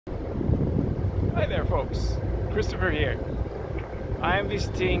Hi there folks, Christofer here. I am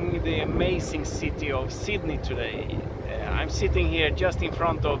visiting the amazing city of Sydney today. I'm sitting here just in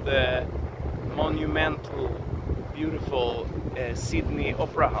front of the monumental, beautiful Sydney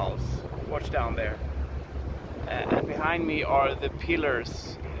Opera House. Watch down there. And behind me are the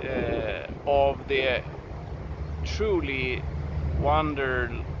pillars of the truly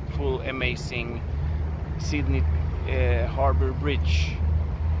wonderful, amazing Sydney Harbour Bridge.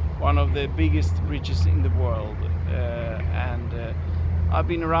 One of the biggest bridges in the world, and I've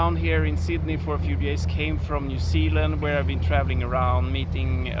been around here in Sydney for a few days. Came from New Zealand, where I've been traveling around,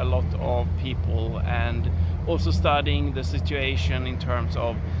 meeting a lot of people and also studying the situation in terms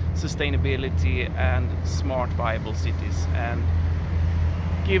of sustainability and smart viable cities. And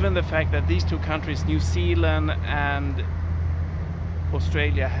given the fact that these two countries, New Zealand and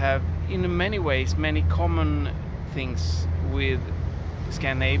Australia, have in many ways many common things with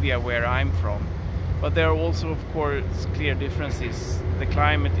Scandinavia, where I'm from, but there are also of course clear differences. The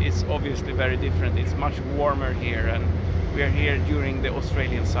climate is obviously very different. It's much warmer here, and we are here during the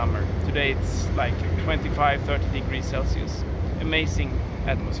Australian summer. Today it's like 25-30 degrees Celsius. Amazing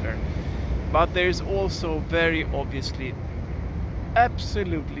atmosphere. But there's also very obviously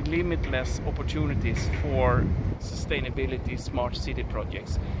absolutely limitless opportunities for sustainability smart city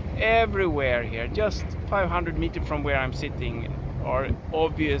projects everywhere here. Just 500 meters from where I'm sitting are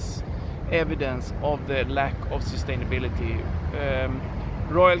obvious evidence of the lack of sustainability.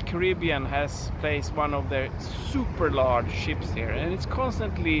 Royal Caribbean has placed one of their super large ships here, and it's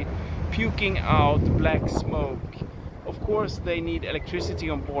constantly puking out black smoke. Of course they need electricity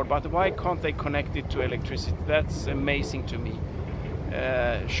on board, but why can't they connect it to electricity? That's amazing to me.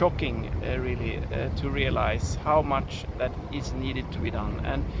 Shocking really to realize how much that is needed to be done.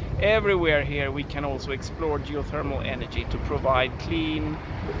 And everywhere here we can also explore geothermal energy to provide clean,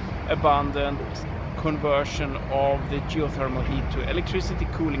 abundant conversion of the geothermal heat to electricity,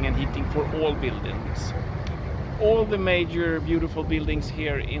 cooling and heating for all buildings. All the major beautiful buildings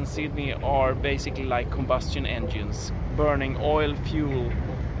here in Sydney are basically like combustion engines, burning oil, fuel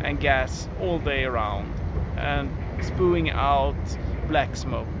and gas all day around and spewing out black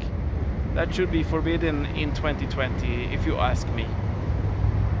smoke. That should be forbidden in 2020 if you ask me.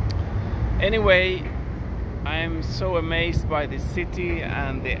 Anyway, I am so amazed by this city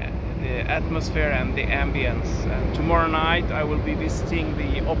and the atmosphere and the ambience. And tomorrow night I will be visiting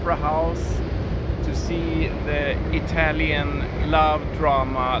the Opera House to see the Italian love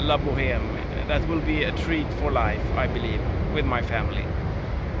drama La Bohème. That will be a treat for life, I believe, with my family.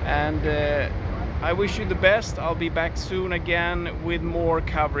 And I wish you the best. I'll be back soon again with more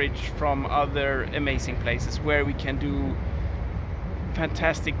coverage from other amazing places where we can do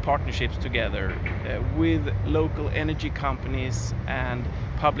fantastic partnerships together with local energy companies and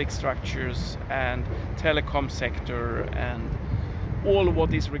public structures and telecom sector and all of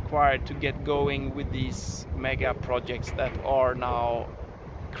what is required to get going with these mega projects that are now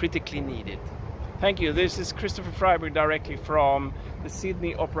critically needed. Thank you. This is Christofer Friberg directly from the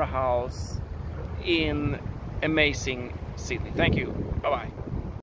Sydney Opera House in amazing Sydney. Thank you. Bye-bye.